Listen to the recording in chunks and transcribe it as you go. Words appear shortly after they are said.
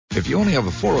If you only have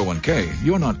a 401k,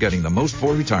 you're not getting the most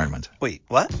for retirement. Wait,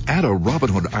 what? Add a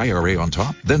Robinhood IRA on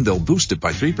top, then they'll boost it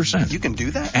by 3%. You can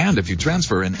do that? And if you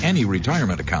transfer in any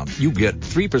retirement account, you get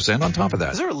 3% on top of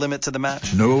that. Is there a limit to the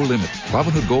match? No limit.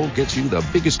 Robinhood Gold gets you the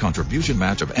biggest contribution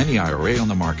match of any IRA on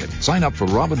the market. Sign up for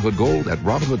Robinhood Gold at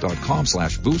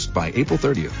Robinhood.com/boost by April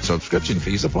 30th. Subscription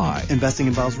fees apply. Investing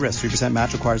involves risk. 3%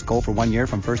 match requires gold for 1 year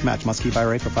from first match. Must keep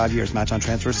IRA for 5 years. Match on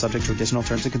transfers subject to additional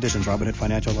terms and conditions. Robinhood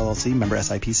Financial LLC, member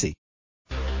SIPC.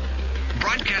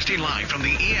 Broadcasting live from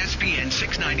the ESPN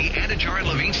 690 Anajar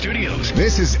Levine Studios.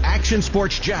 This is Action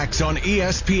Sports Jacks on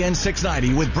ESPN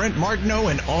 690 with Brent Martineau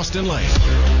and Austen Lane.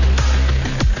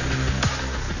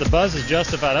 The buzz is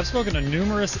justified. I've spoken to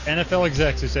numerous NFL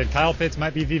execs who said Kyle Pitts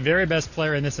might be the very best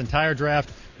player in this entire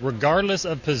draft, regardless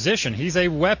of position. He's a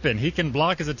weapon. He can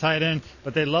block as a tight end,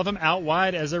 but they love him out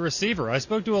wide as a receiver. I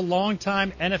spoke to a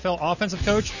longtime NFL offensive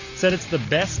coach, said it's the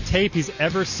best tape he's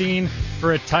ever seen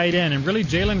for a tight end. And really,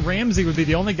 Jalen Ramsey would be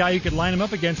the only guy you could line him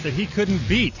up against that he couldn't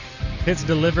beat. Pitts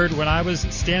delivered when I was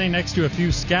standing next to a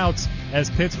few scouts as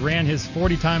Pitts ran his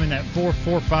 40 time in that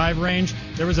 4.45 range.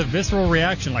 There was a visceral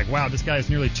reaction like, wow, this guy is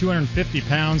nearly 250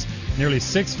 pounds, nearly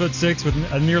 6'6", with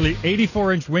a nearly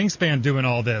 84-inch wingspan doing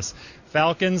all this.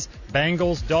 Falcons,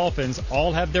 Bengals, Dolphins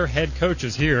all have their head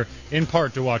coaches here in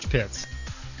part to watch Pitts.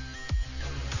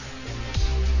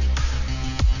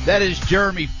 That is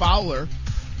Jeremy Fowler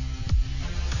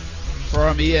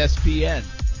from ESPN.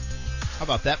 How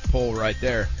about that poll right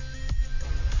there?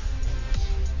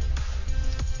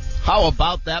 How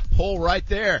about that poll right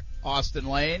there, Austen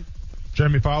Lane?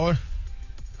 Jeremy Fowler?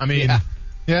 I mean,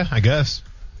 yeah, I guess.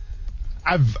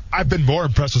 I've been more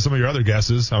impressed with some of your other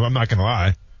guesses. I'm not going to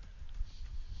lie.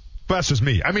 But that's just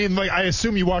me. I mean, like, I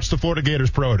assume you watched the Florida Gators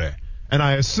Pro Day, and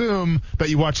I assume that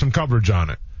you watched some coverage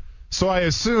on it. So I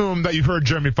assume that you've heard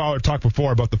Jeremy Fowler talk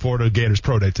before about the Florida Gators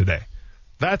Pro Day today.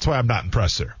 That's why I'm not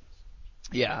impressed, sir.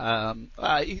 Yeah,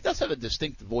 he does have a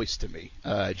distinct voice to me,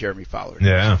 Jeremy Fowler.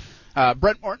 Yeah.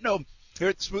 Brent Martineau here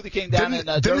at Smoothie King down in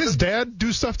Didn't his dad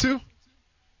do stuff too?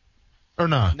 Or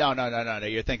not? No.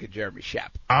 You're thinking Jeremy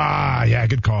Schaap. Ah, yeah,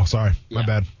 good call. Sorry. My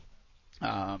bad.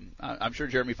 I'm sure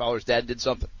Jeremy Fowler's dad did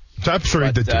something. I'm sure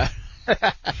he did too.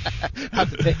 Not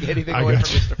to take anything away from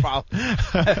Mr.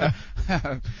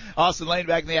 Fowler. Austin Lane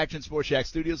back in the Action Sports Shack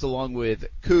studios along with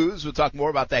Coos. We'll talk more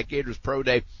about that Gators Pro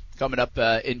Day coming up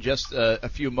in just a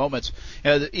few moments.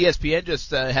 The ESPN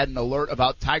just had an alert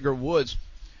about Tiger Woods.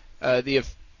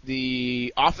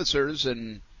 The officers,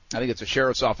 and I think it's a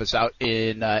sheriff's office out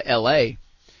in L.A.,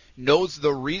 knows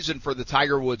the reason for the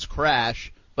Tiger Woods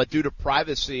crash, but due to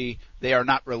privacy, they are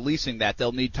not releasing that.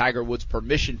 They'll need Tiger Woods'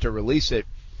 permission to release it.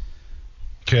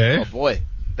 Okay. Oh, boy.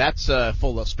 That's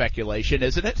full of speculation,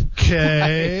 isn't it?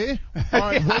 Okay. All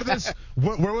right.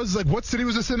 What city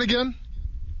was this in again?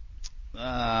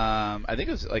 I think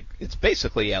it was it's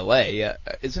basically L.A.,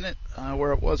 isn't it?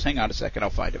 Where it was? Hang on a second. I'll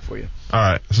find it for you. All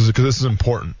right. Because this is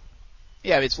important.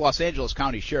 Yeah, it's Los Angeles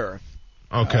County Sheriff.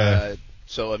 Okay.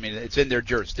 So, I mean, it's in their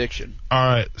jurisdiction. All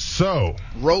right. So.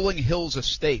 Rolling Hills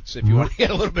Estates, if you want to get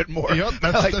a little bit more. Yep.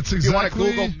 That's exactly. If you want to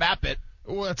Google map it.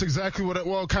 Well, that's exactly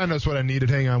kind of what I needed.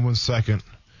 Hang on one second.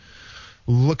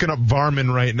 Looking up varmint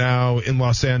right now in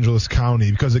Los Angeles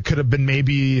County because it could have been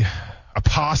maybe a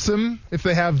possum if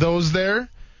they have those there.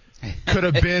 Could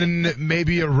have been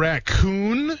maybe a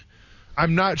raccoon.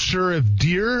 I'm not sure if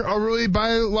deer are really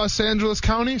by Los Angeles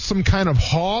County. Some kind of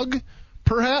hog,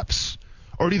 perhaps?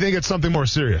 Or do you think it's something more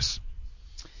serious?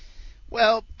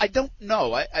 Well, I don't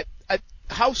know.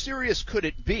 How serious could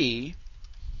it be?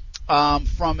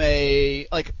 From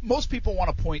most people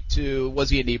want to point to, was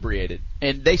he inebriated?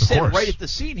 And they said right at the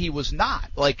scene he was not.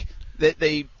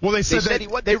 They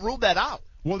ruled that out.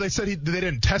 Well, they said they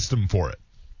didn't test him for it.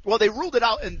 Well, they ruled it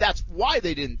out, and that's why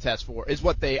they didn't test for it, is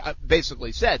what they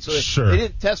basically said. So sure. They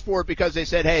didn't test for it because they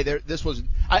said, hey, this was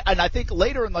 – and I think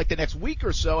later in the next week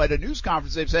or so at a news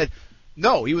conference they've said,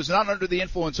 no, he was not under the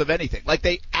influence of anything.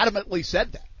 They adamantly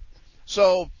said that.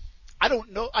 So I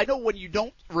don't know. I know when you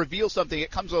don't reveal something,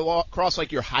 it comes across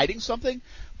like you're hiding something.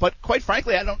 But quite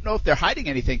frankly, I don't know if they're hiding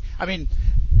anything. I mean,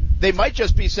 they might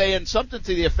just be saying something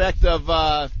to the effect of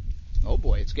oh,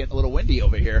 boy, it's getting a little windy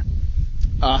over here.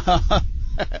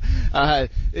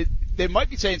 They might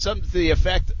be saying something to the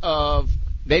effect of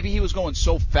maybe he was going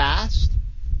so fast,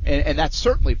 and that's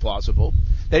certainly plausible,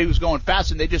 that he was going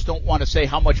fast and they just don't want to say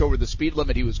how much over the speed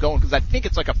limit he was going because I think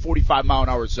it's like a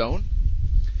 45-mile-an-hour zone.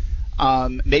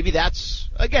 Maybe that's,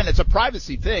 again, it's a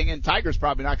privacy thing, and Tiger's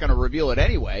probably not going to reveal it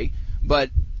anyway, but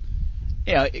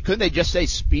couldn't they just say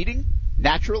speeding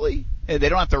naturally? They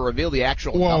don't have to reveal the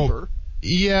actual number.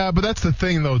 Yeah, but that's the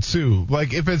thing, though, too.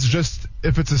 If it's just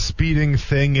if it's a speeding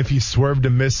thing, if he swerved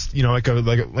and missed, like a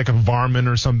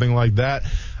Varman or something like that,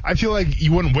 I feel like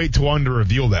you wouldn't wait too long to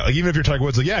reveal that. Like, even if you're Tiger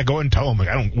Woods, like, yeah, go ahead and tell him. Like,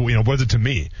 I don't, what's it to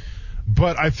me?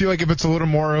 But I feel like if it's a little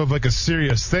more of like a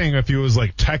serious thing, if he was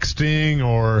like texting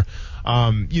or,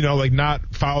 like not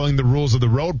following the rules of the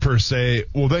road per se,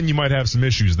 well, then you might have some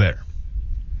issues there.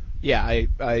 Yeah,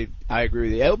 I agree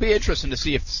with you. It'll be interesting to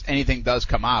see if anything does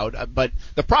come out. But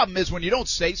the problem is when you don't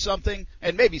say something,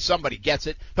 and maybe somebody gets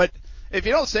it, but if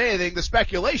you don't say anything, the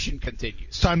speculation continues.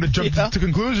 It's time to jump to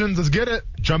conclusions. Let's get it.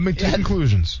 Jumping to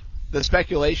conclusions. The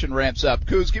speculation ramps up.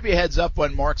 Kuz, give me a heads up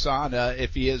when Mark's on,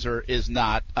 if he is or is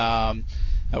not. We're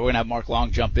going to have Mark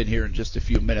Long jump in here in just a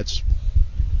few minutes.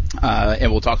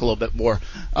 And we'll talk a little bit more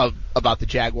about the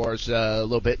Jaguars a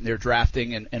little bit in their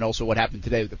drafting and also what happened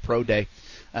today with the Pro Day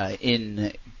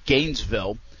in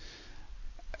Gainesville.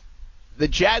 The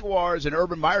Jaguars and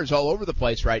Urban Meyer's all over the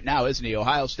place right now, isn't he?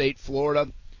 Ohio State, Florida.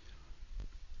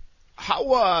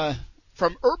 How,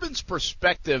 from Urban's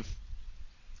perspective,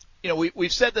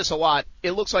 we've said this a lot.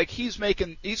 It looks like he's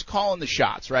calling the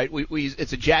shots, right?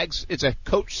 It's a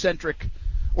coach-centric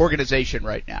organization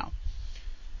right now.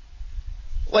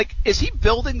 Like, is he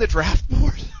building the draft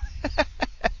board?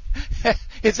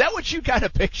 Is that what you kind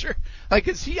of picture? Like,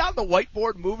 is he on the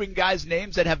whiteboard moving guys'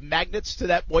 names that have magnets to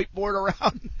that whiteboard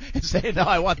around and saying, no,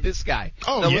 I want this guy.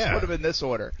 Oh, no, yeah. Let's put him in this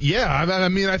order. Yeah, I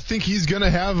mean, I think he's going to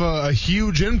have a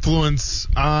huge influence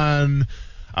on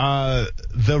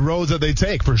the roads that they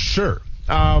take, for sure.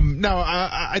 Now,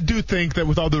 I do think that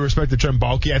with all due respect to Trent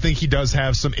Baalke, I think he does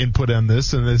have some input on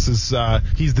this, and this is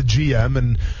he's the GM,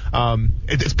 and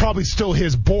it's probably still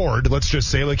his board, let's just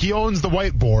say. Like, he owns the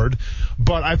whiteboard,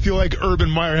 but I feel like Urban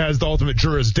Meyer has the ultimate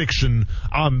jurisdiction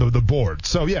on the board.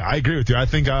 So, yeah, I agree with you. I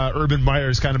think Urban Meyer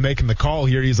is kind of making the call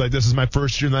here. He's like, this is my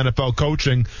first year in the NFL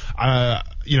coaching. I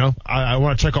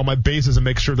want to check all my bases and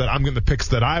make sure that I'm getting the picks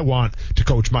that I want to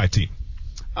coach my team.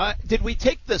 Did we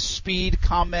take the speed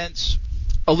comments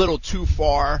a little too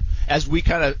far as we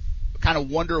kind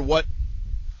of wonder what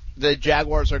the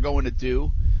Jaguars are going to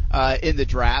do in the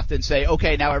draft and say,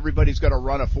 okay, now everybody's going to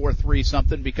run a 4-3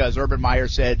 something because Urban Meyer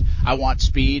said, I want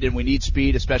speed and we need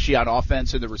speed, especially on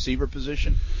offense in the receiver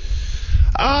position?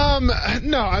 No,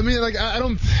 I mean, like, I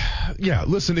don't. Yeah,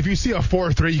 listen, if you see a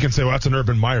 4-3, you can say, well, that's an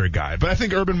Urban Meyer guy. But I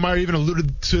think Urban Meyer even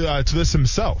alluded to this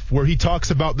himself, where he talks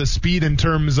about the speed in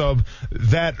terms of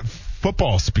that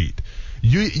football speed.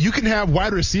 You can have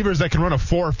wide receivers that can run a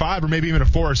 4-5 or maybe even a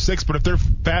 4-6, but if they're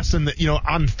fast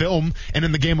on film and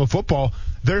in the game of football,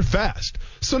 they're fast.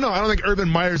 So no, I don't think Urban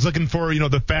Meyer's looking for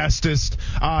the fastest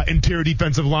interior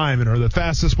defensive lineman or the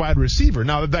fastest wide receiver.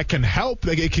 Now that can help,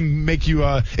 like, it can make you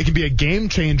it can be a game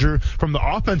changer from the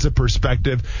offensive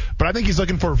perspective. But I think he's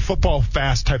looking for football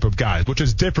fast type of guys, which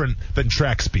is different than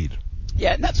track speed.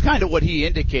 Yeah, and that's kind of what he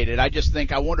indicated. I just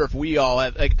think, I wonder if we all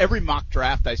have, like, every mock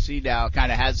draft I see now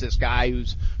kind of has this guy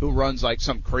who runs like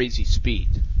some crazy speed.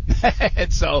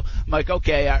 And so I'm like,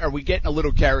 okay, are we getting a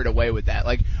little carried away with that?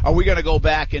 Like, are we going to go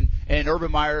back and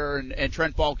Urban Meyer and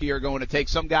Trent Baalke are going to take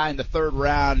some guy in the third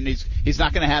round and he's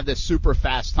not going to have this super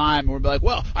fast time, and we'll be like,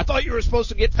 well, I thought you were supposed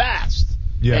to get fast.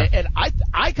 Yeah. And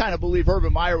I kind of believe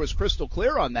Urban Meyer was crystal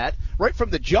clear on that right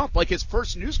from the jump. Like, his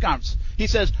first news conference, he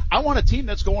says, I want a team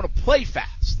that's going to play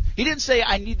fast. He didn't say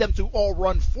I need them to all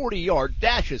run 40-yard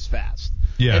dashes fast.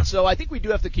 Yeah. And so I think we do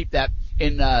have to keep that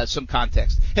in some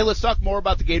context. Hey, let's talk more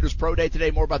about the Gators Pro Day today,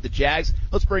 more about the Jags.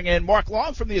 Let's bring in Mark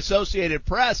Long from the Associated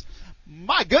Press.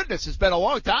 My goodness, it's been a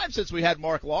long time since we had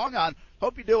Mark Long on.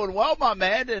 Hope you're doing well, my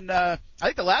man. And I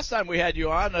think the last time we had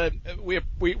you on,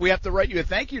 we have to write you a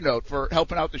thank you note for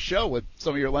helping out the show with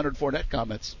some of your Leonard Fournette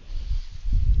comments.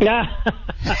 Yeah.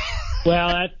 Well,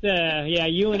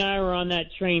 that's you and I were on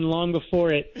that train long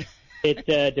before it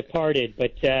departed.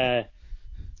 But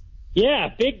yeah,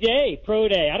 big day, pro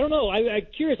day. I don't know. I'm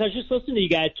curious. I was just listening to you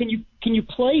guys. Can you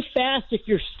play fast if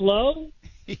you're slow?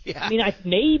 Yeah. I mean,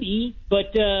 maybe,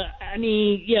 but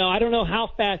I don't know how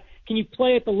fast. Can you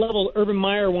play at the level Urban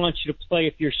Meyer wants you to play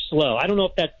if you're slow? I don't know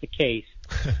if that's the case,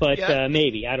 but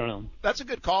maybe. I don't know. That's a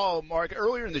good call, Mark.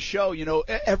 Earlier in the show,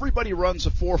 everybody runs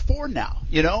a 4-4 now.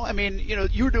 I mean,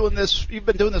 you've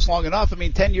been doing this long enough. I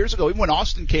mean, 10 years ago, even when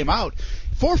Austen came out,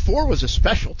 4-4 was a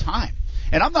special time.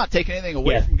 And I'm not taking anything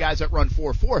away from guys that run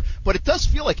 4-4, but it does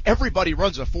feel like everybody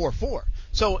runs a 4-4.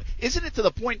 So isn't it to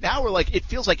the point now where, like, it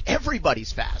feels like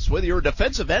everybody's fast, whether you're a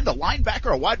defensive end, a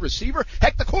linebacker, a wide receiver?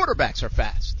 Heck, the quarterbacks are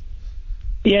fast.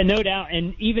 Yeah, no doubt.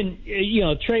 And even,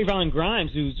 Trayvon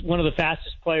Grimes, who's one of the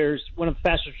fastest players, one of the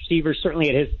fastest receivers, certainly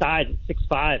at his size at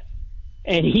 6'5",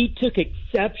 and he took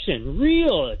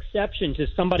real exception to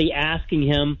somebody asking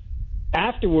him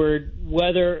afterward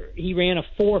whether he ran a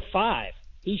 4.5.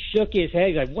 he shook his head.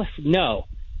 He's like, what? No.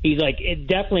 He's like, it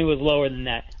definitely was lower than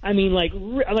that. I mean, you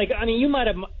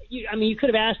could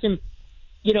have asked him,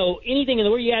 anything in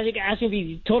the world. You asked him if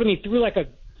he told him he threw like a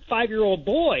 5-year-old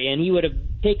boy, and he would have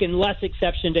taken less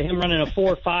exception to him running a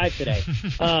 4.5 today.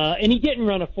 And he didn't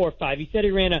run a 4.5. He said he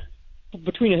ran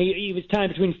he was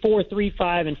timed between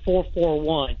 4.35 and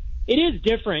 4.41. It is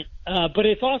different, but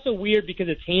it's also weird because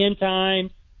it's hand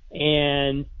timed,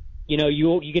 and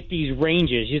you get these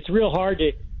ranges. It's real hard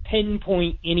to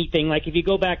pinpoint anything. Like if you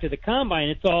go back to the combine,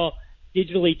 it's all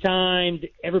digitally timed.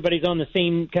 Everybody's on the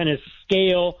same kind of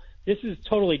scale. This is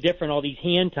totally different, all these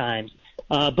hand times.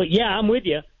 But yeah, I'm with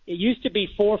you. It used to be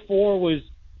 4.4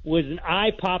 was an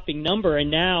eye-popping number, and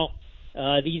now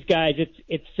these guys,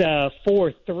 it's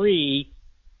 4.3,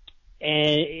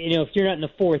 and if you're not in the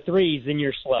 4.3s, then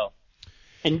you're slow.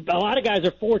 And a lot of guys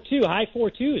are 4.2, high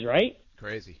 4.2s, right?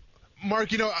 Crazy.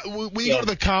 Mark, when you go to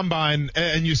the combine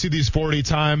and you see these 40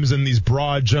 times and these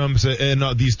broad jumps and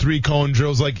these 3-cone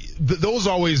drills, like those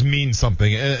always mean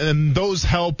something, and those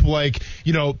help,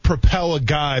 propel a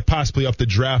guy possibly up the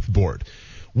draft board.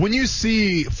 When you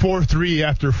see 4.3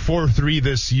 after 4.3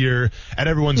 this year at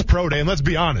everyone's pro day, and let's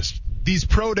be honest, these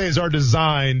pro days are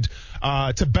designed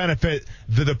to benefit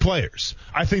the players.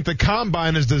 I think the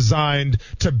combine is designed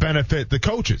to benefit the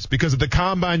coaches, because at the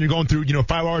combine you're going through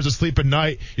 5 hours of sleep a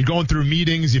night, you're going through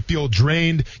meetings, you feel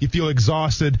drained, you feel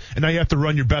exhausted, and now you have to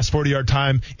run your best 40-yard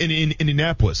time in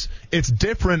Indianapolis. It's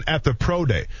different at the pro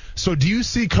day. So do you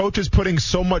see coaches putting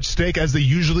so much stake as they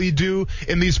usually do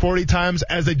in these 40 times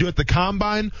as they do at the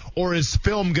combine, or is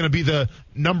film going to be the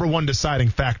number one deciding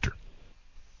factor?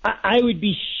 I would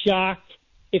be shocked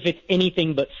if it's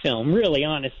anything but film, really,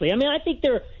 honestly. I mean, I think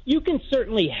you can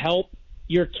certainly help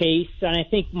your case, and I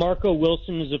think Marco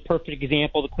Wilson is a perfect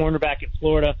example, the cornerback at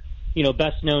Florida,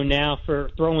 best known now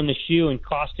for throwing the shoe and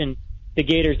costing the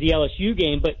Gators the LSU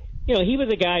game. But, he was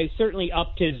a guy who certainly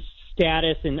upped his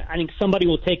status, and I think somebody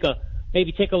will take a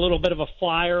little bit of a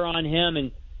flyer on him,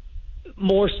 and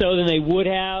more so than they would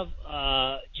have,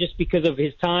 just because of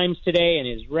his times today and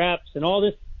his reps and all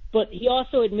this. But he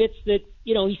also admits that,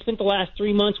 he spent the last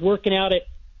 3 months working out at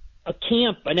a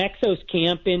camp, an Exos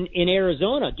camp in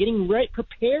Arizona,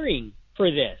 preparing for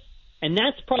this. And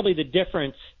that's probably the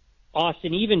difference,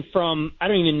 Austin, even from, I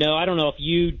don't know if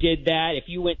you did that, if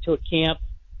you went to a camp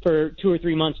for 2 or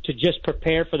 3 months to just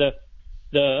prepare for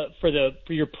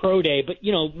your pro day. But,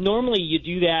 normally you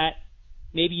do that,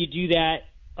 maybe you do that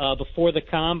before the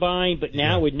combine, but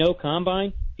now with no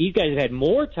combine, these guys have had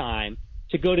more time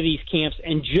to go to these camps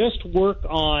and just work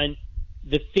on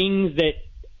the things that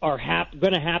are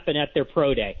going to happen at their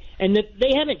pro day, and that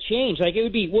they haven't changed. Like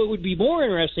what would be more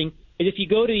interesting is if you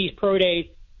go to these pro days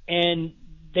and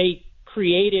they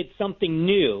created something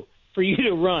new for you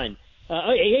to run.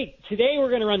 Hey, today we're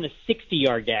going to run the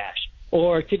 60-yard dash,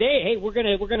 or today, hey, we're going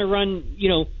to run,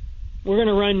 we're going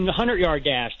to run the 100-yard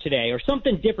dash today, or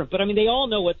something different. But I mean, they all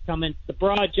know what's coming. It's the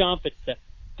broad jump. It's the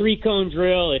 3-cone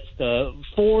drill, it's the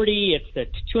 40, it's the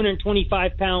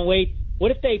 225-pound weight.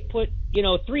 What if they put,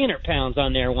 300 pounds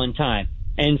on there one time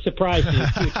and surprise you, see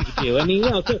what you can do? I mean,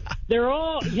 so they're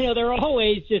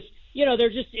always just,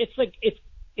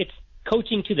 it's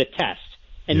coaching to the test.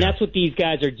 And that's what these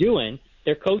guys are doing.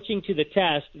 They're coaching to the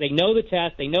test. They know the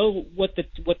test. They know what the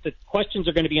questions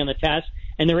are going to be on the test,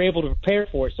 and they're able to prepare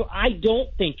for it. So I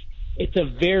don't think it's a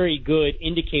very good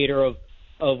indicator of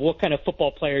what kind of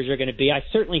football players are going to be. I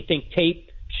certainly think tape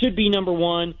should be number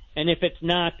one, and if it's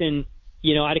not, then,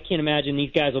 I can't imagine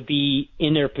these guys will be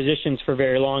in their positions for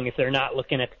very long if they're not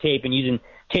looking at the tape and using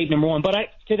tape number one. But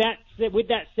with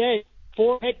that said,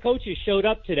 4 head coaches showed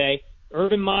up today: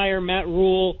 Urban Meyer, Matt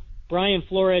Rule, Brian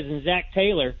Flores, and Zach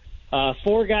Taylor.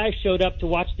 4 guys showed up to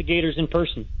watch the Gators in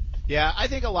person. Yeah, I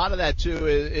think a lot of that, too,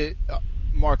 is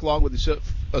Mark Long with the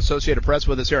Associated Press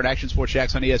with us here on Action Sports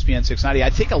Jacks on ESPN 690. I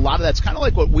think a lot of that's kind of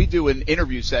like what we do in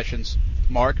interview sessions,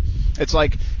 Mark. It's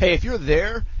like, hey, if you're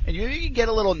there and you can get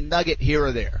a little nugget here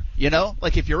or there,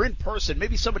 like if you're in person,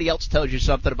 maybe somebody else tells you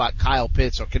something about Kyle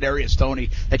Pitts or Kadarius Toney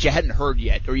that you hadn't heard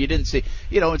yet or you didn't see,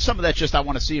 and some of that's just I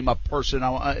want to see him up person.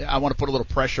 I want to put a little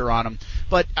pressure on him.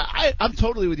 But I'm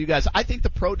totally with you guys. I think the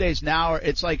pro days now,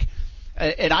 it's like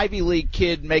an Ivy League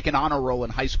kid make an honor roll in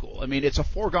high school. I mean, it's a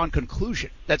foregone conclusion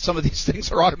that some of these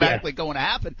things are automatically going to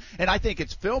happen. And I think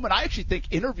it's film, and I actually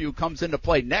think interview comes into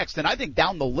play next. And I think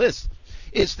down the list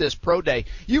is this pro day.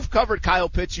 You've covered Kyle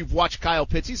Pitts. You've watched Kyle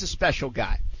Pitts. He's a special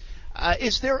guy.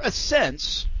 Is there a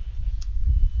sense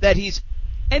that he's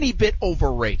any bit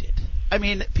overrated? I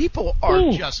mean, people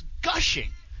are just gushing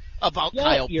about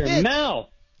Kyle Pitts. Your mouth.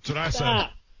 That's what I said.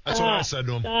 That's what I said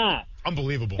to him. Stop.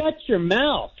 Unbelievable. Shut your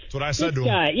mouth. That's what I said this to him.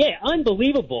 guy, yeah,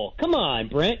 unbelievable. Come on,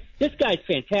 Brent. This guy's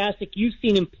fantastic. You've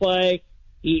seen him play.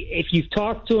 If you've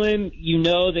talked to him, you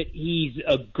know that he's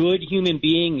a good human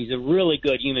being. He's a really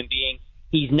good human being.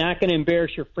 He's not going to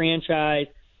embarrass your franchise.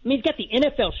 I mean, he's got the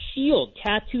NFL shield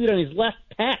tattooed on his left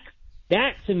pec.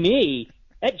 That, to me,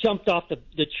 that jumped off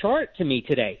the chart to me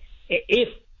today.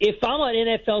 If I'm an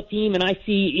NFL team and I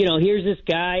see, here's this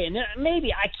guy, and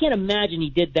maybe I can't imagine he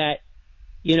did that,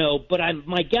 but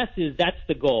my guess is that's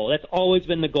the goal. That's always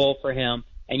been the goal for him.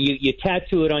 And you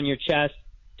tattoo it on your chest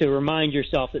to remind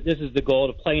yourself that this is the goal,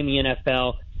 to play in the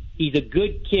NFL. He's a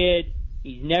good kid.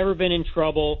 He's never been in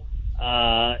trouble.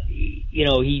 He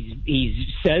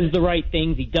says the right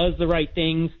things. He does the right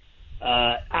things.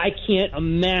 I can't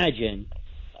imagine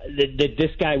that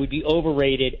this guy would be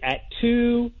overrated at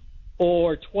 2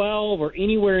 or 12 or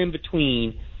anywhere in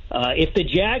between. If the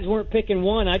Jags weren't picking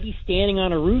 1, I'd be standing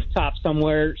on a rooftop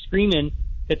somewhere screaming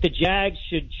that the Jags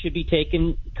should be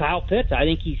taking Kyle Pitts. I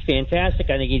think he's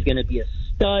fantastic. I think he's going to be a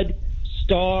stud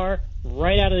star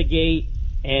right out of the gate,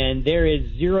 and there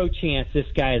is zero chance this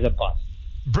guy is a bust.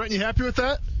 Brent, you happy with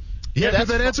that? Yeah, happy with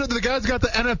that answer? The guy's got the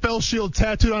NFL shield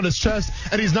tattooed on his chest,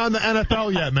 and he's not in the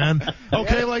NFL yet, man.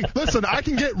 Okay, listen, I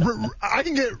can get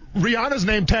Rihanna's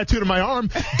name tattooed on my arm.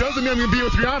 Doesn't mean I'm going to be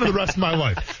with Rihanna the rest of my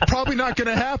life. Probably not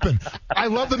going to happen. I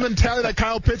love the mentality that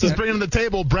Kyle Pitts is bringing to the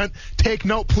table. Brent, take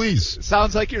note, please.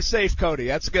 Sounds like you're safe, Cody.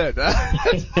 That's good.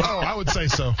 I would say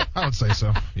so.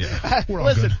 Yeah, we're all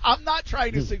listen, good. I'm not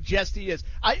trying to suggest he is.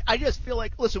 I just feel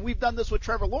like, listen, we've done this with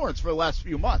Trevor Lawrence for the last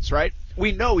few months, right?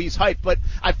 We know he's hyped, but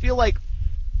I feel like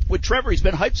with Trevor, he's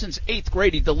been hyped since 8th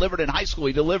grade. He delivered in high school.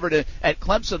 He delivered at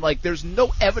Clemson. There's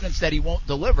no evidence that he won't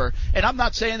deliver. And I'm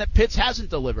not saying that Pitts hasn't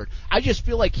delivered. I just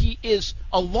feel like he is,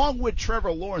 along with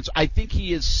Trevor Lawrence, I think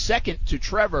he is second to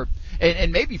Trevor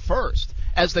and maybe first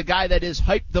as the guy that is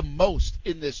hyped the most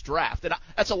in this draft. And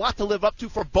that's a lot to live up to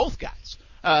for both guys.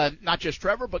 Not just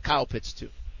Trevor, but Kyle Pitts too.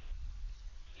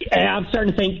 I'm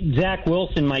starting to think Zach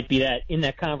Wilson might be in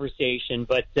that conversation,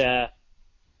 but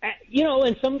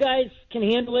and some guys can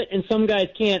handle it and some guys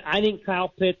can't. I think Kyle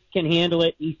Pitts can handle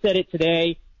it. He said it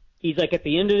today. He's like, at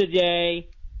the end of the day,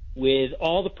 with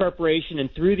all the preparation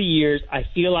and through the years, I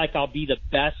feel like I'll be the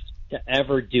best to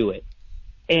ever do it.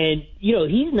 And,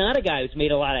 he's not a guy who's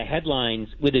made a lot of headlines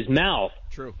with his mouth.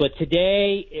 True. But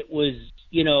today it was,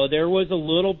 there was a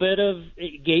little bit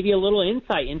it gave you a little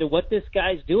insight into what this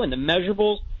guy's doing. The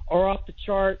measurables are off the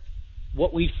charts.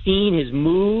 What we've seen, his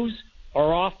moves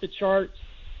are off the charts.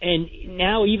 And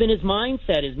now even his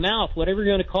mindset, his mouth, whatever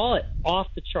you're going to call it, off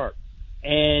the chart.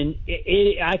 And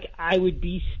I would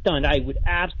be stunned. I would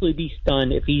absolutely be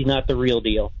stunned if he's not the real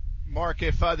deal. Mark,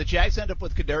 if the Jags end up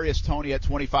with Kadarius Toney at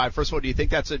 25, first of all, do you think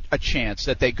that's a chance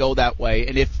that they go that way?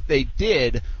 And if they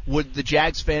did, would the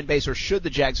Jags fan base or should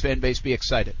the Jags fan base be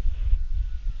excited?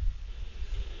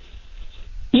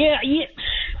 Yeah,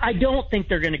 I don't think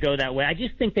they're going to go that way. I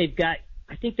just think they've got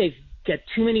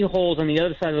too many holes on the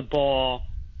other side of the ball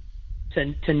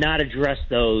to not address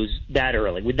those that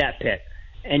early with that pick.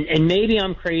 And maybe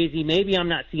I'm crazy. Maybe I'm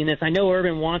not seeing this. I know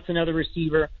Urban wants another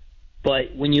receiver,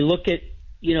 but when you look at,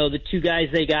 the 2 guys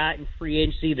they got in free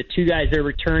agency, the 2 guys they're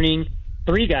returning,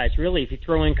 3 guys really, if you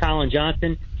throw in Colin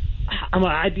Johnson,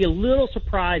 I'd be a little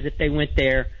surprised if they went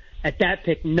there at that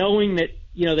pick, knowing that,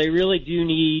 they really do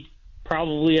need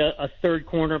probably a third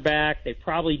cornerback. They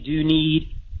probably do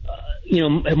need,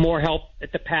 more help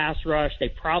at the pass rush. They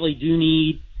probably do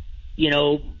need,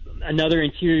 another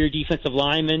interior defensive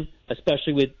lineman,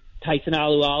 especially with Tyson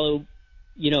Alualu,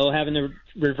 having the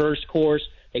reverse course.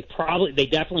 They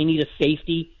definitely need a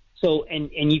safety. So,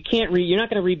 and you you're not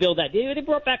going to rebuild that. They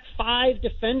brought back 5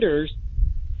 defenders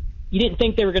you didn't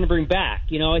think they were going to bring back.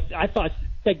 I thought,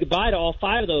 said goodbye to all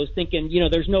 5 of those thinking,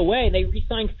 there's no way. And they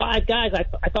re-signed 5 guys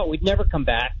I thought would never come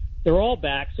back. They're all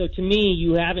back. So to me,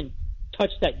 you haven't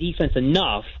touched that defense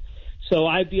enough. So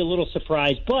I'd be a little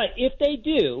surprised. But if they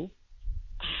do,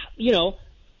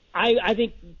 I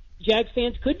think Jags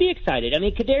fans could be excited. I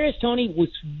mean, Kadarius Toney was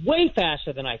way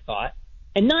faster than I thought.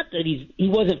 And not that he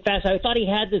wasn't fast. I thought he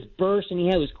had this burst and he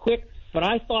was quick, but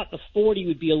I thought the 40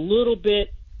 would be a little bit,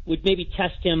 would maybe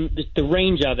test him, the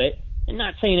range of it. And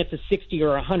not saying it's a 60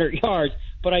 or 100 yards,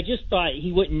 but I just thought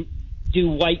he wouldn't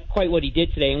do quite what he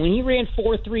did today. And when he ran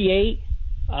 4.38,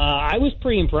 I was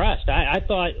pretty impressed. I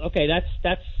thought, okay,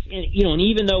 that's and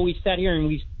even though we sat here and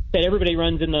we said everybody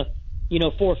runs in the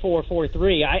 4.4,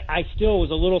 4.3, I still was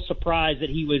a little surprised that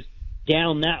he was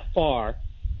down that far.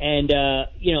 And,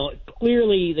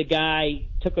 clearly the guy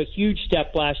took a huge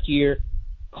step last year,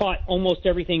 caught almost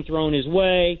everything thrown his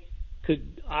way,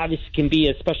 can be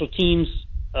a special teams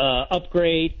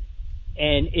upgrade.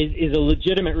 and is a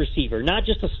legitimate receiver, not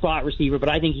just a slot receiver, but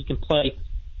I think he can play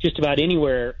just about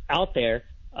anywhere out there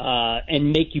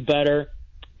and make you better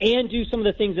and do some of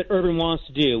the things that Urban wants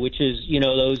to do, which is,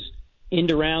 those end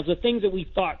rounds, the things that we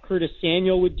thought Curtis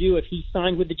Samuel would do if he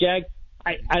signed with the Jags.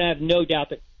 I have no doubt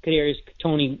that Kadarius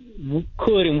Toney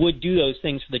could and would do those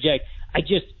things for the Jags.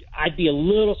 I'd be a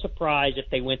little surprised if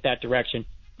they went that direction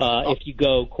if you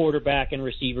go quarterback and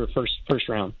receiver first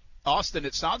round. Austin,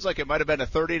 it sounds like it might have been a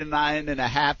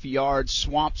 39.5-yard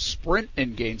swamp sprint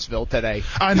in Gainesville today.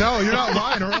 I know, you're not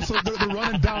lying, or else they're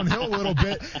running downhill a little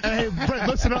bit. And hey, Brent,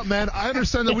 listen up, man. I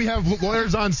understand that we have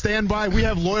lawyers on standby, we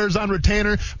have lawyers on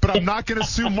retainer, but I'm not going to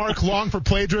sue Mark Long for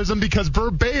plagiarism because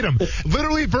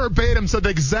literally verbatim, said the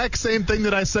exact same thing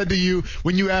that I said to you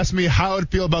when you asked me how I'd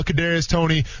feel about Kadarius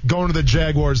Toney going to the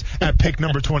Jaguars at pick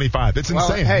number 25. It's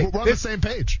insane. Hey, we're on the same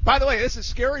page. By the way, this is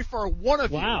scary for one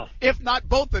of you, if not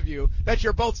both of you, that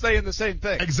you're both saying the same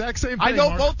thing. Exact same thing. I know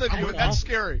Mark. both of you, and that's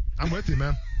scary. I'm with you,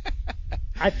 man.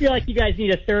 I feel like you guys need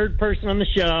a third person on the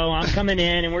show. I'm coming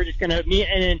in, and we're just going to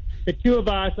the two of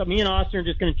us, me and Austen, are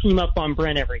just going to team up on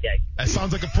Brent every day. That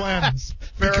sounds like a plan.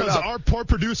 Fair because enough. Our poor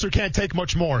producer can't take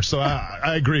much more, so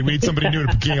I agree. We need somebody new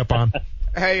to gang up on.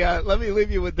 Hey, let me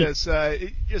leave you with this.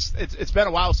 It's been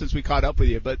a while since we caught up with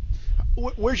you, but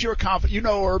where's your confidence?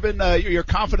 Urban, your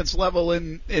confidence level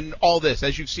in all this,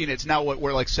 as you've seen. It's now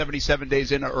we're like 77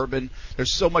 days into Urban.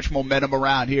 There's so much momentum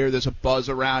around here. There's a buzz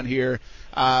around here.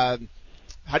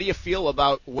 How do you feel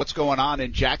about what's going on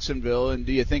in Jacksonville, and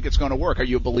do you think it's going to work? Are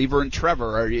you a believer in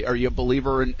Trevor? Are you a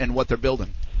believer in what they're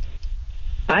building?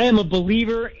 I am a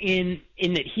believer in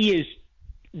that he is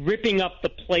ripping up the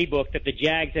playbook that the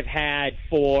Jags have had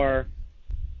for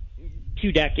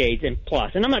 2 decades and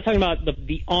plus. And I'm not talking about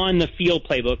the on-the-field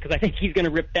playbook, because I think he's going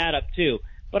to rip that up too.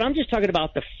 But I'm just talking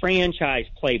about the franchise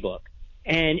playbook.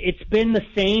 And it's been the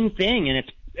same thing, and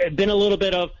it's been a little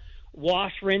bit of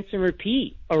wash, rinse, and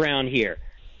repeat around here.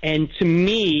 And to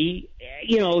me,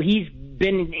 he's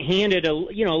been handed a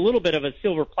little bit of a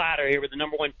silver platter here with the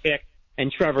number 1 pick and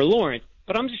Trevor Lawrence.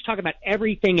 But I'm just talking about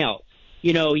everything else.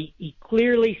 He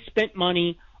clearly spent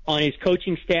money on his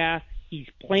coaching staff. He's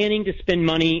planning to spend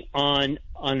money on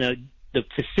the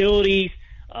facilities.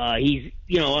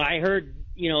 I heard,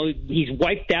 he's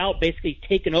wiped out, basically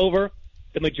taken over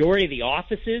the majority of the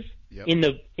offices in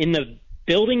the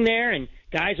building there, and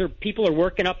people are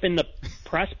working up in the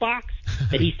press box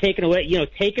that he's taken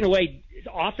away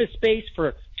office space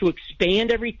to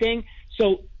expand everything.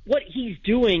 So what he's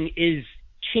doing is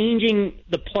changing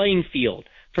the playing field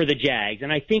for the Jags,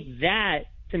 and I think that,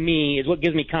 to me, is what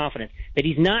gives me confidence that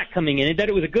he's not coming in, and that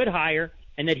it was a good hire,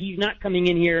 and that he's not coming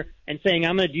in here and saying,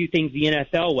 I'm going to do things the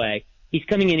NFL way. He's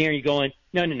coming in here and he's going,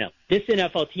 no. This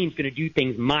NFL team's going to do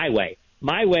things my way.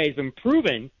 My way has been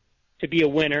proven to be a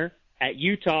winner at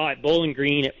Utah, at Bowling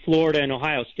Green, at Florida, and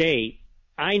Ohio State.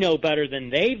 I know better than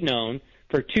they've known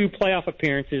for 2 playoff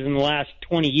appearances in the last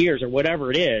 20 years or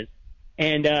whatever it is.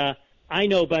 And I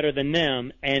know better than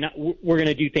them, and we're going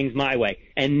to do things my way.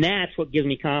 And that's what gives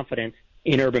me confidence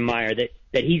in Urban Meyer,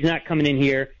 that he's not coming in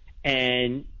here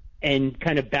and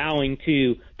kind of bowing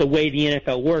to the way the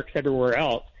NFL works everywhere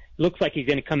else. Looks like he's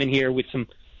going to come in here with some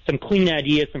clean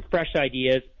ideas, some fresh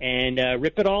ideas, and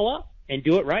rip it all up and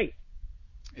do it right.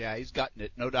 Yeah, he's gotten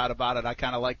it, no doubt about it. I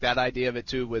kind of like that idea of it,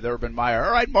 too, with Urban Meyer.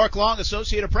 All right, Mark Long,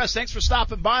 Associated Press, thanks for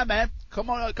stopping by, man. Come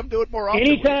do it more often.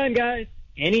 Anytime, guys.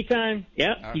 Anytime.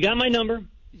 Yep, right. You got my number.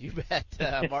 You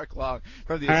bet. Mark Long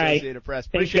from the Associated Press.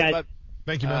 Appreciate it, bud.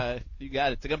 Thank you, man. You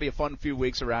got it. It's going to be a fun few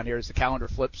weeks around here as the calendar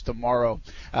flips tomorrow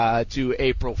to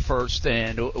April 1st,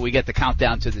 and we get the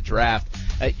countdown to the draft.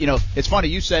 It's funny.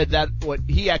 You said that what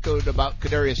he echoed about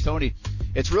Kadarius Toney.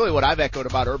 It's really what I've echoed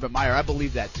about Urban Meyer. I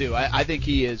believe that, too. I think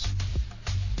he is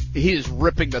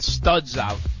ripping the studs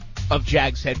out of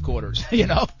Jags headquarters,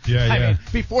 Yeah. I mean,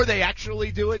 before they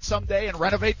actually do it someday and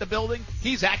renovate the building,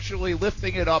 he's actually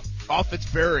lifting it up off its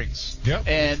bearings. Yep.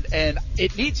 And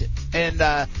it needs it.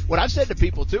 And what I've said to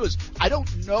people, too, is I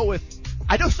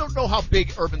just don't know how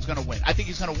big Urban's going to win. I think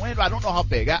he's going to win, but I don't know how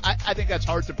big. I think that's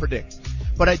hard to predict.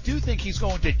 But I do think he's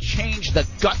going to change the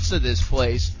guts of this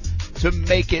place to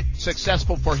make it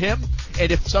successful for him.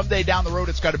 And if someday down the road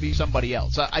it's got to be somebody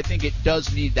else, I think it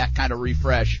does need that kind of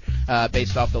refresh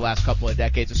based off the last couple of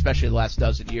decades, especially the last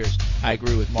dozen years. I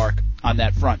agree with Mark on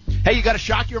that front. Hey, you got a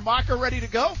Shock Your Mocker ready to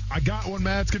go? I got one,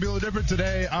 man. It's going to be a little different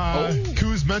today.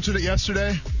 Kuz mentioned it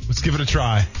yesterday. Let's give it a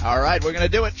try. All right, we're going to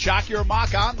do it. Shock Your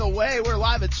Mock on the way. We're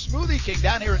live at Smoothie King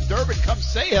down here in Durban. Come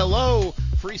say hello.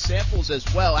 Free samples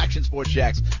as well. Action Sports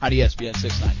Jacks on ESPN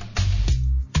 690.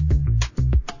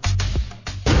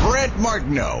 Brent Brent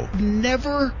Martineau.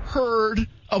 Never heard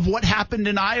of what happened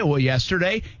in Iowa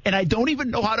yesterday, and I don't even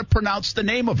know how to pronounce the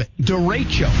name of it.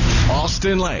 Derecho.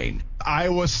 Austin Lane.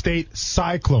 Iowa State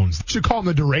Cyclones. You should call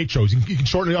them the Derechos. You can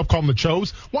shorten it up, call them the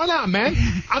Chos. Why not, man?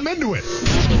 I'm into it.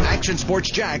 Action Sports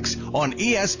Jacks on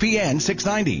ESPN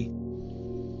 690.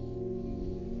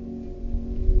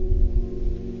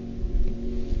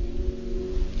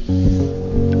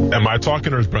 Am I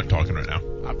talking or is Brent talking right now?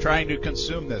 I'm trying to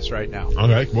consume this right now.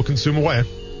 Okay, we'll consume away.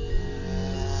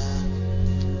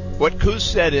 What Kuz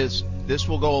said is this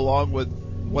will go along with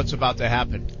what's about to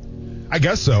happen. I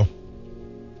guess so.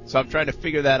 So I'm trying to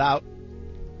figure that out.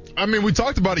 I mean, we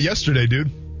talked about it yesterday,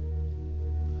 dude.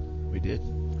 We did.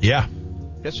 Yeah.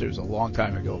 Yesterday was a long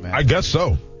time ago, man. I guess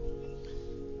so.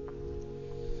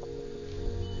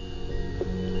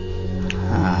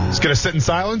 Just going to sit in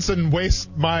silence and waste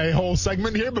my whole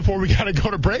segment here before we got to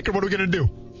go to break, or what are we going to do?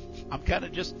 I'm kind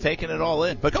of just taking it all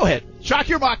in. But go ahead. Shock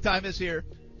Your Mock time is here.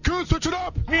 Cool, switch it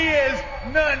up. He is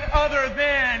none other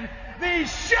than the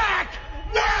Shock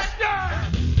Master!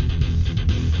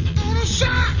 Gonna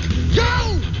shock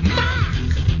your mock.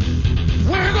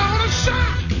 We're gonna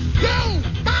shock your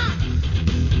mock.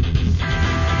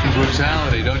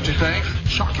 Brutality, don't you think?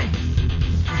 Shocking.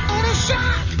 Gonna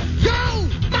shock your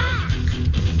mock.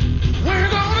 We're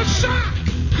gonna shock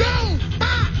your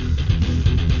mock.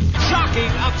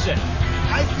 Shocking upset.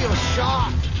 I feel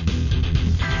shocked.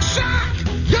 Shock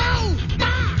your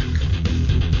mock.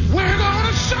 We're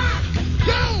gonna shock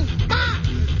your mock.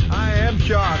 I am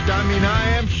shocked. I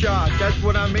am shocked. That's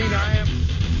what I mean. I am.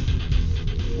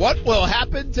 What will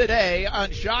happen today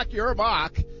on Shock Your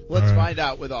Mock? Let's find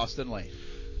out with Austin Lane.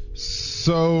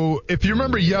 So, if you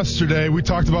remember yesterday, we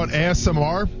talked about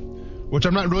ASMR, which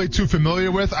I'm not really too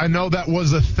familiar with. I know that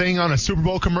was a thing on a Super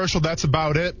Bowl commercial. That's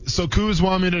about it. So, Kuz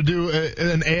wanted me to do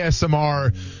an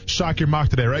ASMR Shock Your Mock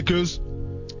today, right, Kuz?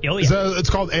 Oh, yeah.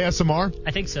 It's called ASMR? I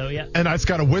think so, yeah. And it's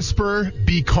got to whisper,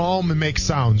 be calm, and make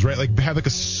sounds, right? Like have like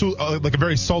a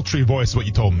very sultry voice is what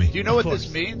you told me. Do you know what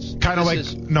this means? Kind of like,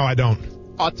 no, I don't.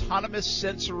 Autonomous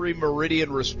sensory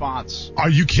meridian response. Are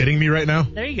you kidding me right now?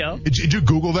 There you go. Did you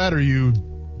Google that, or you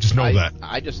just know that?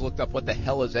 I just looked up what the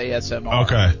hell is ASMR.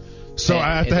 Okay. So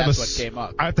I have to have what came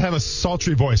up. I have to have a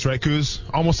sultry voice, right, Kuz?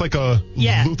 Almost like a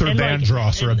Luther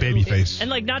Vandross or a baby face. And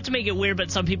like, not to make it weird, but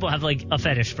some people have like a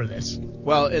fetish for this.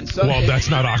 Well, that's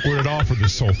not awkward at all for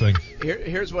this whole thing.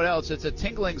 Here's what else. It's a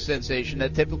tingling sensation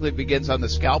that typically begins on the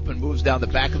scalp and moves down the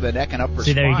back of the neck and upper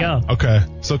spine. There you go. Okay.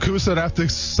 So Kuz said I have to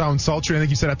sound sultry. I think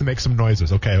you said I have to make some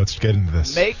noises. Okay, let's get into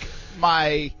this. Make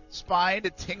my spine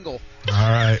tingle. All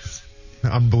right.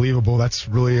 Unbelievable. That's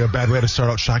really a bad way to start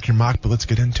out Shock Your Mock, but let's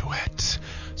get into it.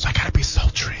 So I gotta be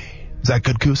sultry. Is that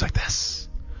good, Goose? Like this?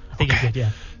 I think it's good, yeah.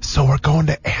 So we're going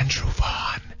to Andrew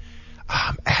Vaughn,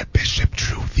 at Bishop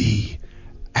Drew V,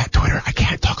 at Twitter. I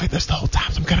can't talk like this the whole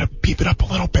time, so I'm gonna beep it up a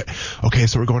little bit. Okay,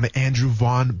 so we're going to Andrew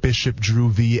Vaughn, Bishop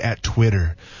Drew V at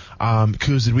Twitter.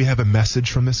 Coos, did we have a message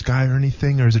from this guy or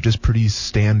anything, or is it just pretty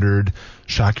standard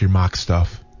Shock Your Mock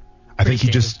stuff? I think he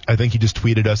just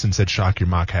tweeted us and said "Shock Your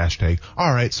Mock" hashtag.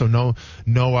 All right, so no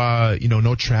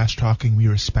trash talking. We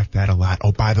respect that a lot.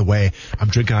 Oh, by the way, I'm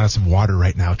drinking out of some water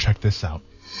right now. Check this out.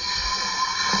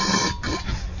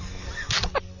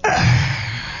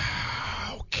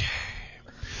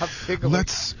 Okay,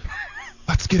 let's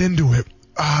get into it.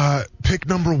 Pick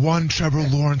number 1, Trevor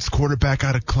Lawrence, quarterback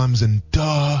out of Clemson.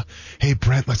 Duh. Hey,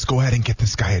 Brent, let's go ahead and get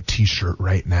this guy a T-shirt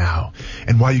right now.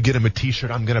 And while you get him a T-shirt,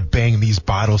 I'm going to bang these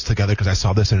bottles together because I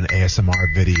saw this in an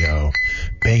ASMR video.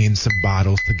 Banging some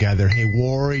bottles together. Hey,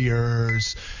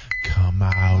 Warriors, come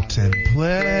out and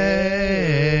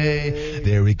play.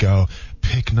 There we go.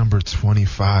 Pick number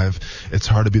 25. It's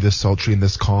hard to be this sultry and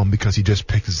this calm because he just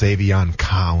picked Xavion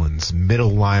Collins,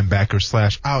 middle linebacker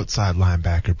 / outside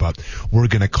linebacker, but we're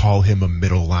going to call him a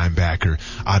middle linebacker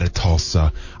out of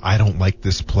Tulsa. I don't like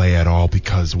this play at all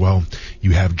because, well,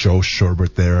 you have Joe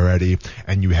Sherbert there already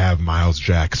and you have Miles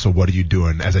Jack. So what are you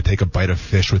doing? As I take a bite of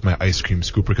fish with my ice cream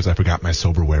scooper because I forgot my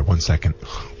silverware. 1 second.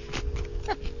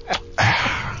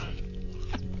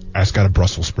 I just got a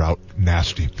Brussels sprout.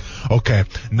 Nasty. Okay,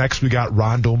 next we got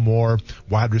Rondale Moore,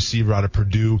 wide receiver out of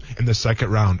Purdue in the second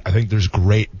round. I think there's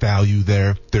great value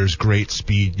there. There's great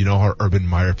speed. You know how Urban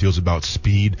Meyer feels about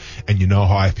speed, and you know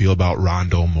how I feel about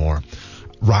Rondale Moore.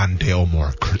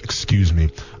 Excuse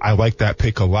me. I like that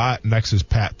pick a lot. Next is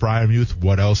Pat Freiermuth.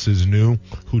 What else is new?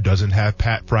 Who doesn't have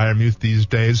Pat Freiermuth these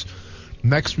days?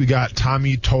 Next we got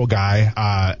Tommy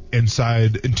Togai,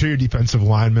 interior defensive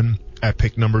lineman, at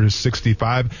pick number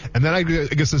 65. And then I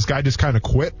guess this guy just kind of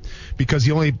quit because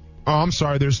he only – oh, I'm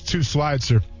sorry, there's 2 slides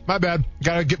here. My bad.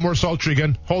 Gotta get more sultry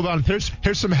again. Hold on. Here's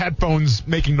some headphones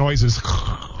making noises.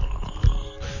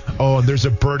 Oh, and there's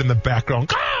a bird in the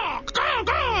background.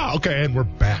 Okay, and we're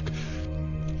back.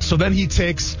 So then he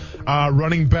takes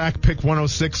running back, pick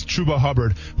 106, Chuba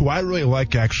Hubbard, who I really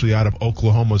like actually out of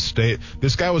Oklahoma State.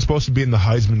 This guy was supposed to be in the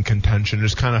Heisman contention,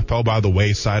 just kind of fell by the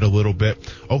wayside a little bit.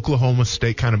 Oklahoma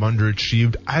State kind of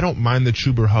underachieved. I don't mind the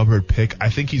Chuba Hubbard pick. I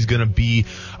think he's going to be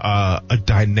a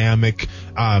dynamic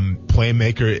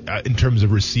playmaker in terms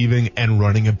of receiving and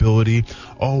running ability.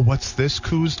 Oh, what's this,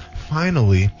 Kuz?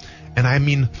 Finally, and I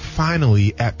mean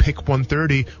finally, at pick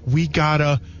 130, we got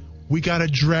a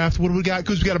draft. What do we got?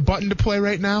 Because we got a button to play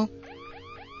right now.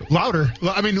 Louder.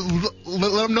 I mean,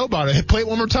 let them know about it. Play it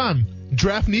one more time.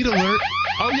 Draft need alert.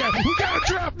 Oh, yeah. We got a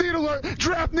draft need alert.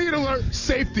 Draft need alert.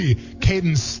 Safety.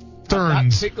 Caden Stearns. I'm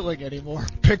not tickling anymore.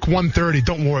 Pick 130.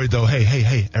 Don't worry, though.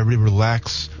 Hey. Everybody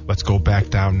relax. Let's go back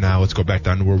down now. Let's go back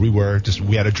down to where we were.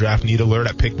 We had a draft need alert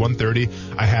at pick 130.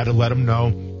 I had to let them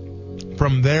know.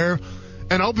 From there,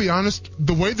 and I'll be honest,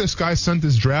 the way this guy sent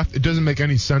his draft, it doesn't make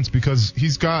any sense because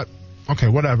he's got, okay,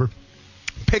 whatever.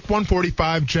 Pick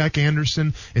 145, Jack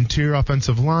Anderson, interior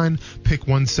offensive line. Pick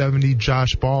 170,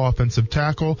 Josh Ball, offensive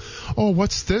tackle. Oh,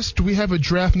 what's this? Do we have a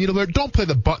draft need alert? Don't play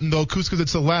the button, though, because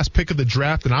it's the last pick of the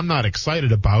draft, and I'm not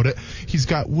excited about it. He's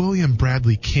got William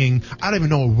Bradley King. I don't even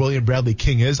know what William Bradley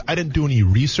King is. I didn't do any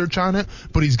research on it,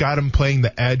 but he's got him playing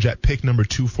the edge at pick number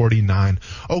 249.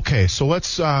 Okay, so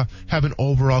let's have an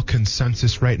overall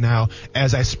consensus right now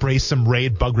as I spray some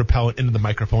Raid bug repellent into the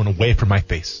microphone away from my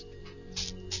face.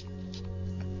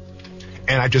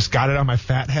 And I just got it on my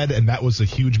fat head, and that was a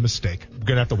huge mistake. We're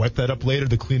going to have to wipe that up later.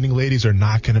 The cleaning ladies are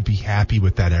not going to be happy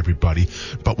with that, everybody.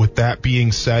 But with that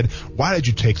being said, why did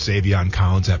you take Zavion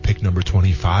Collins at pick number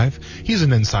 25? He's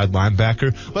an inside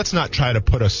linebacker. Let's not try to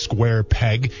put a square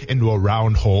peg into a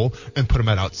round hole and put him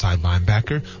at outside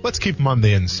linebacker. Let's keep him on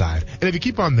the inside. And if you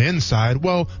keep on the inside,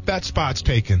 well, that spot's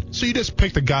taken. So you just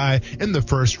pick the guy in the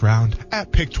first round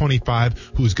at pick 25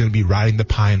 who's going to be riding the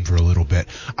pine for a little bit.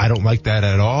 I don't like that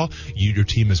at all. Your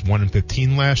team is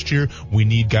 1-15 last year. We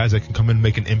need guys that can come in and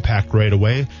make an impact right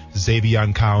away.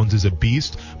 Zavion Collins is a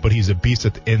beast, but he's a beast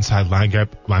at the inside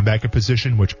linebacker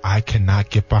position, which I cannot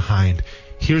get behind.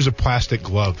 Here's a plastic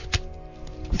glove.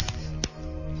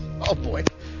 Oh, boy.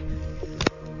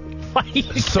 Why are you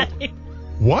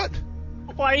what?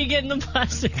 Why are you getting the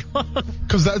plastic glove?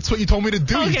 Because that's what you told me to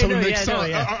do. Okay, you told me to make no,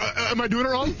 am I doing it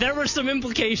wrong? There were some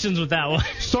implications with that one.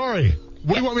 Sorry.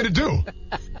 What do you want me to do?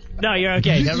 No, you're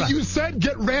okay. You said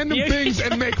get random things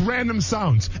and make random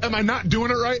sounds. Am I not doing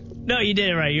it right? No, you did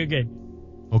it right. You're good.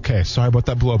 Okay, sorry about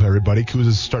that blow up, everybody. Kuz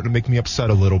is starting to make me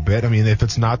upset a little bit. I mean, if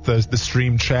it's not the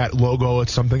stream chat logo,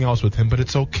 it's something else with him, but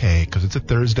it's okay because it's a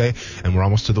Thursday and we're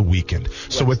almost to the weekend.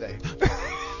 So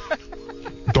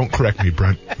don't correct me,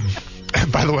 Brent.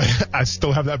 And by the way, I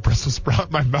still have that Brussels sprout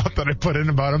in my mouth that I put in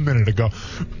about a minute ago.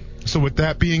 So with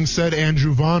that being said,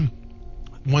 Andrew Vaughn,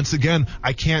 once again,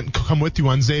 I can't come with you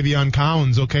on Zavion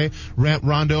Collins, okay?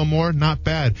 Rondale Moore, not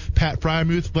bad. Pat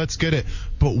Fryermuth, let's get it.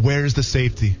 But where's the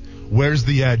safety? Where's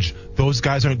the edge? Those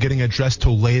guys aren't getting addressed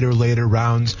till later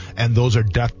rounds, and those are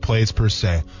death plays per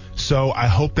se. So I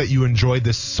hope that you enjoyed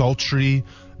this sultry,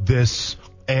 this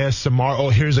ASMR. Oh,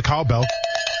 here's a cowbell.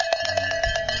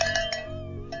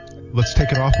 Let's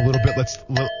take it off a little bit. Let's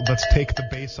take the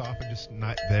bass off and just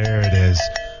not. There it is.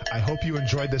 I hope you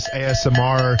enjoyed this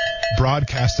ASMR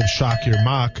broadcast of Shock Your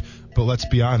Mock. But let's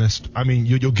be honest. I mean,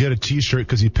 you'll get a T-shirt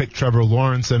because you picked Trevor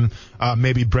Lawrence, and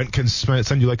maybe Brent can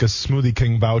send you like a Smoothie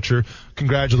King voucher.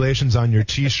 Congratulations on your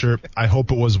T-shirt. I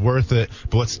hope it was worth it.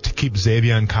 But let's keep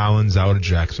Zavion Collins out of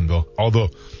Jacksonville. Although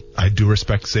I do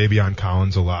respect Zavion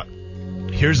Collins a lot.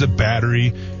 Here's a battery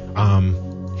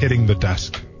hitting the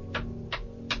desk.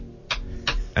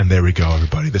 And there we go,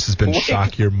 everybody. This has been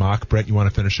Shock Your Mock. Brent, you want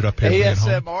to finish it up here?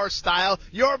 ASMR style.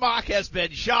 Your mock has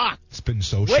been shocked. It's been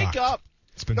so shocked. Wake up.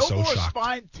 It's been no so more shocked.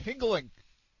 Spine tingling.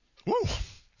 Woo.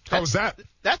 How was that?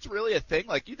 That's really a thing.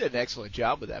 Like, you did an excellent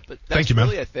job with that. But that's Thank you, man.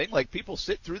 really a thing. Like, people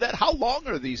sit through that. How long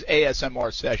are these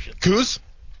ASMR sessions? Kuz?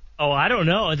 Oh, I don't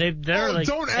know. They're like.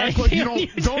 Don't act like you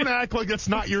don't. Don't act like it's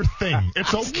not your thing.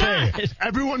 It's okay.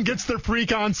 Everyone gets their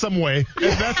freak on some way,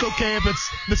 and that's okay if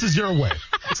this is your way.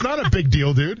 It's not a big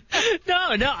deal, dude. No.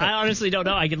 I honestly don't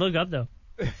know. I can look up though.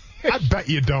 I bet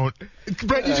you don't.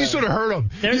 Brett, you should have heard him.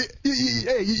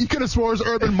 You could have swore it was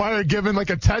Urban Meyer giving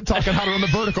like a TED talk on how to run the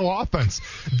vertical offense.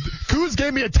 Kuz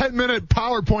gave me a 10-minute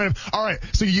PowerPoint of, all right,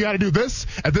 so you got to do this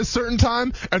at this certain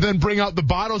time and then bring out the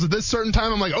bottles at this certain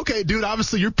time. I'm like, okay, dude,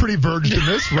 obviously you're pretty versed in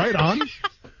this. Right on.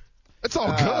 It's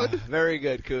all good. Very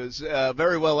good, Kuz.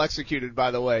 Very well executed,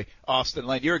 by the way, Austen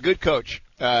Lane. You're a good coach.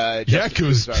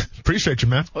 Goose. Appreciate you,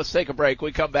 man. Let's take a break.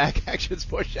 We come back. Action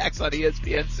Sports Shacks on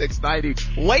ESPN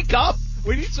 690. Wake up.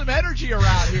 We need some energy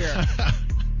around here.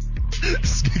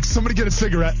 Somebody get a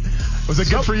cigarette. Was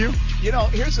it good for you? You know,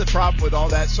 here's the problem with all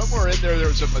that. Somewhere in there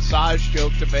was a massage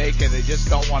joke to make, and they just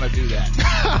don't want to do that.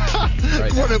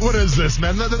 What is this,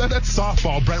 man? That's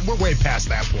softball, Brent. We're way past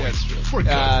that point. That's true. We're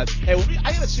good. Hey,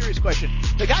 I have a serious question.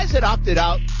 The guys that opted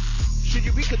out, should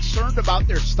you be concerned about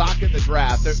their stock in the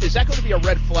draft? Is that going to be a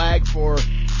red flag for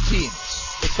teams?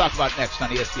 Let's talk about it next on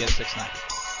ESPN 690.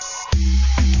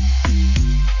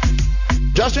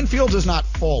 Justin Fields is not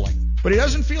falling, but he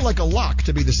doesn't feel like a lock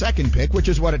to be the second pick, which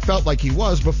is what it felt like he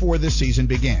was before this season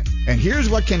began. And here's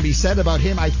what can be said about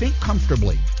him, I think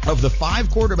comfortably. Of the 5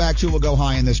 quarterbacks who will go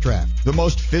high in this draft, the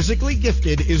most physically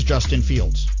gifted is Justin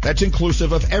Fields. That's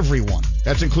inclusive of everyone.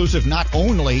 That's inclusive not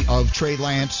only of Trey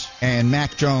Lance and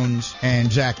Mac Jones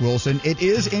and Zach Wilson. It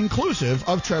is inclusive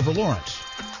of Trevor Lawrence.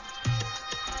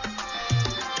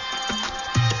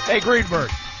 Hey, Greenberg,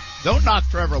 don't knock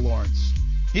Trevor Lawrence.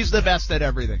 He's the best at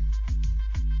everything.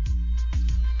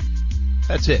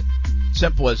 That's it.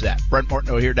 Simple as that. Brent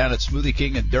Martineau here down at Smoothie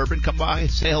King in Durban. Come by,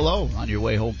 say hello on your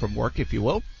way home from work, if you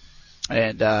will.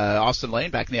 And Austen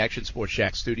Lane back in the Action Sports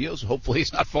Shack studios. Hopefully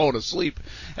he's not falling asleep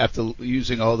after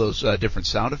using all those different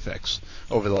sound effects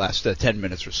over the last 10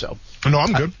 minutes or so. No,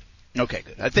 I'm good. Okay,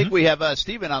 good. I think we have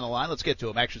Steven on the line. Let's get to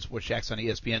him. Action Sports Shacks on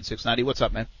ESPN 690. What's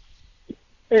up, man?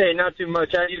 Hey, not too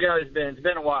much. How you guys been? It's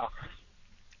been a while.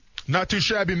 Not too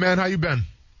shabby, man. How you been?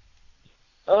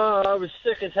 I was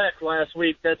sick as heck last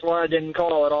week. That's why I didn't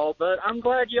call at all. But I'm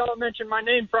glad you all mentioned my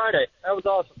name Friday. That was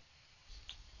awesome.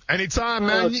 Anytime,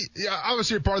 man.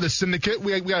 Obviously, you're part of the syndicate.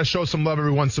 We got to show some love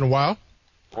every once in a while.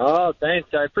 Oh, thanks.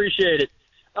 I appreciate it.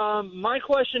 My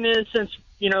question is, since,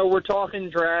 we're talking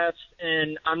drafts,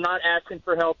 and I'm not asking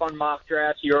for help on mock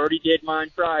drafts. You already did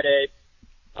mine Friday.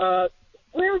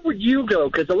 Where would you go?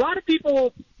 Because a lot of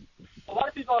people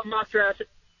on mock drafts,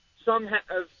 some have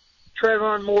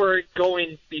Trevon Moore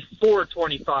going before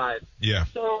 25. Yeah.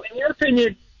 So, in your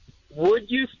opinion, would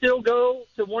you still go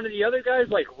to one of the other guys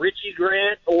like Richie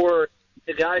Grant or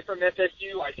the guy from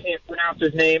FSU? I can't pronounce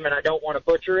his name, and I don't want to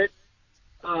butcher it.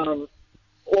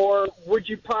 Or would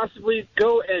you possibly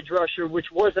go edge rusher,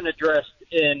 which wasn't addressed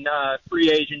in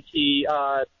free agency?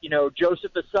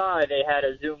 Joseph Asai, they had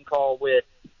a Zoom call with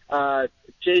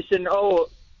Jason.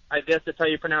 I guess that's how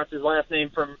you pronounce his last name,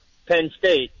 from Penn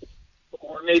State.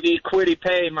 Or maybe Kwity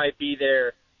Paye might be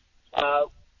there.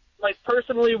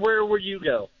 Personally, where would you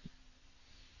go?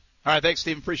 All right, thanks,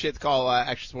 Steve. Appreciate the call.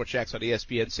 Action Sports Shacks on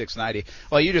ESPN 690.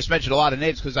 Well, you just mentioned a lot of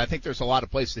names because I think there's a lot of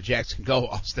places that Jacks can go,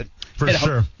 Austin. For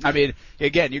sure. I mean,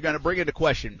 again, you're going to bring into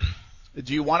question,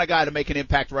 do you want a guy to make an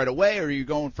impact right away, or are you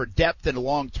going for depth and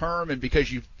long term, and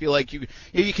because you feel like you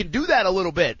can do that a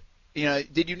little bit?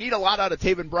 Did you need a lot out of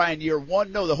Taven Bryan year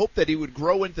one? No, the hope that he would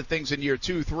grow into things in year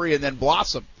 2, 3, and then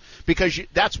blossom. Because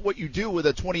that's what you do with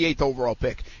a 28th overall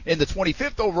pick. In the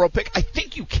 25th overall pick, I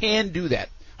think you can do that.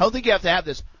 I don't think you have to have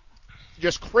this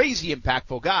just crazy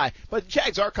impactful guy. But the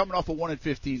Jags are coming off a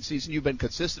 1-15 season. You've been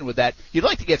consistent with that. You'd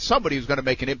like to get somebody who's going to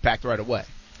make an impact right away.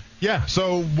 Yeah,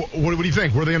 so what do you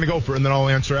think? Where are they going to go for? And then I'll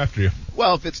answer after you.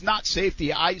 Well, if it's not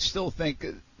safety, I still think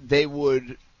they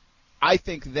would – I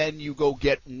think then you go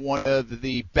get one of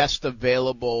the best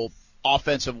available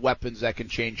offensive weapons that can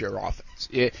change your offense.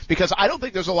 Because I don't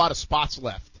think there's a lot of spots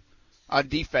left on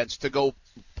defense to go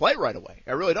play right away.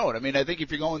 I really don't. I mean, I think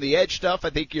if you're going the edge stuff, I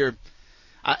think you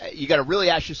got to really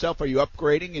ask yourself, are you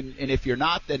upgrading? And if you're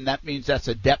not, then that means that's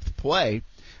a depth play.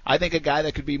 I think a guy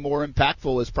that could be more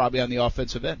impactful is probably on the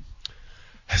offensive end.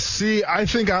 See, I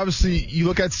think obviously you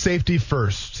look at safety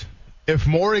first. If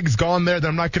Morig's gone there, then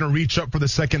I'm not going to reach up for the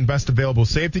second best available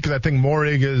safety because I think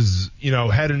Morig is,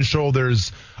 head and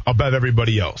shoulders above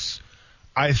everybody else.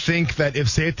 I think that if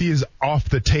safety is off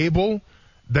the table,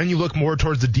 then you look more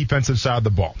towards the defensive side of the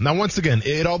ball. Now, once again,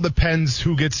 it all depends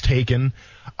who gets taken.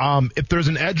 If there's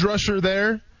an edge rusher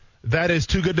there that is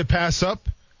too good to pass up,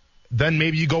 then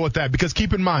maybe you go with that. Because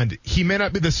keep in mind, he may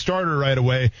not be the starter right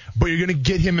away, but you're going to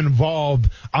get him involved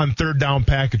on third down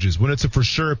packages when it's a for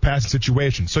sure passing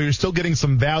situation. So you're still getting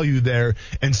some value there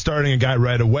in starting a guy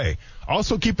right away.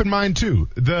 Also keep in mind, too,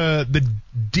 the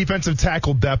defensive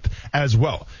tackle depth as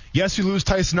well. Yes, you lose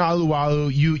Tyson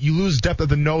Alualu. You lose depth at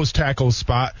the nose tackle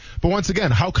spot. But once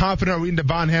again, how confident are we in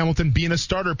Devon Hamilton being a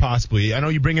starter possibly? I know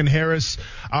you bring in Harris,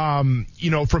 from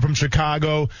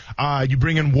Chicago. You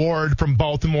bring in Ward from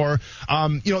Baltimore.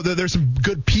 There's some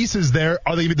good pieces there.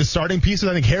 Are they going to be the starting pieces?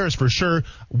 I think Harris for sure.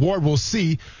 Ward we'll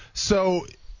see. So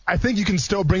I think you can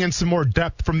still bring in some more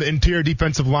depth from the interior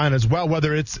defensive line as well,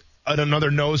 whether it's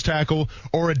another nose tackle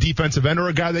or a defensive end or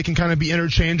a guy that can kind of be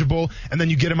interchangeable, and then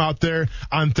you get him out there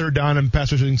on third down and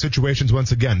pass rushing situations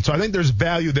once again. So I think there's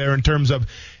value there in terms of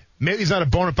maybe he's not a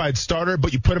bona fide starter,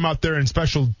 but you put him out there in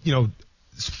special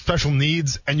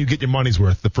needs, and you get your money's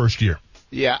worth the first year.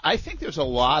 Yeah, I think there's a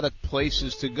lot of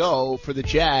places to go for the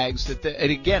Jags.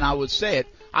 And again, I would say it,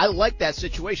 I like that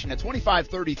situation. At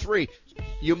 25-33,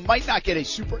 you might not get a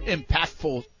super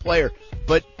impactful player,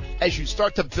 but as you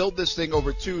start to build this thing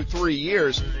over 2-3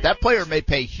 years, that player may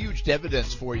pay huge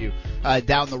dividends for you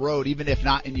down the road, even if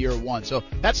not in year one. So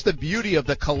that's the beauty of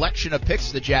the collection of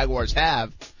picks the Jaguars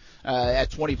have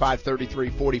at 25, 33,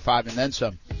 45, and then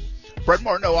some. Brett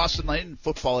Martineau, Austen Lane,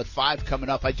 football at 5 coming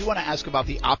up. I do want to ask about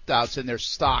the opt-outs in their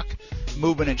stock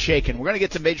moving and shaking. We're going to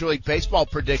get to Major League Baseball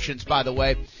predictions, by the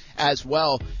way, as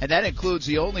well, and that includes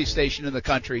the only station in the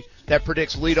country that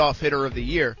predicts leadoff hitter of the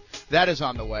year. That is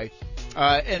on the way.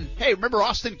 And, hey, remember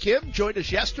Austin Kim joined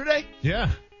us yesterday?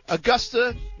 Yeah.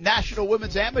 Augusta National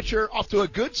Women's Amateur off to a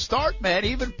good start, man.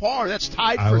 Even par. That's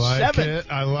tied for 7th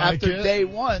after day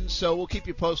 1, so we'll keep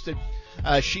you posted.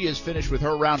 She is finished with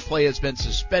her round. Play has been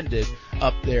suspended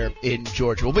up there in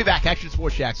Georgia. We'll be back. Action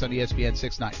Sports Jacks on ESPN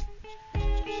 690.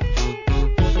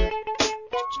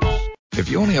 If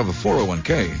you only have a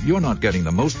 401k, you're not getting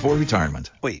the most for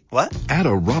retirement. Wait, what? Add a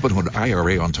Robinhood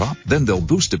IRA on top, then they'll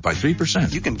boost it by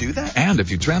 3%. You can do that? And if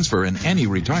you transfer in any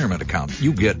retirement account,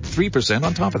 you get 3%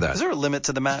 on top of that. Is there a limit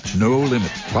to the match? No limit.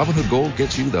 Robinhood Gold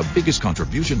gets you the biggest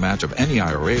contribution match of any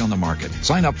IRA on the market.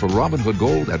 Sign up for Robinhood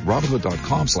Gold at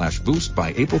Robinhood.com/boost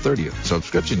by April 30th.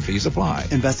 Subscription fees apply.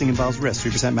 Investing involves risk.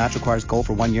 3% match requires gold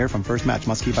for 1 year from first match.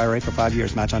 Must keep IRA for 5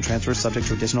 years. Match on transfers subject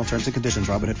to additional terms and conditions.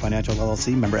 Robinhood Financial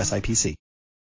LLC, member SIPC.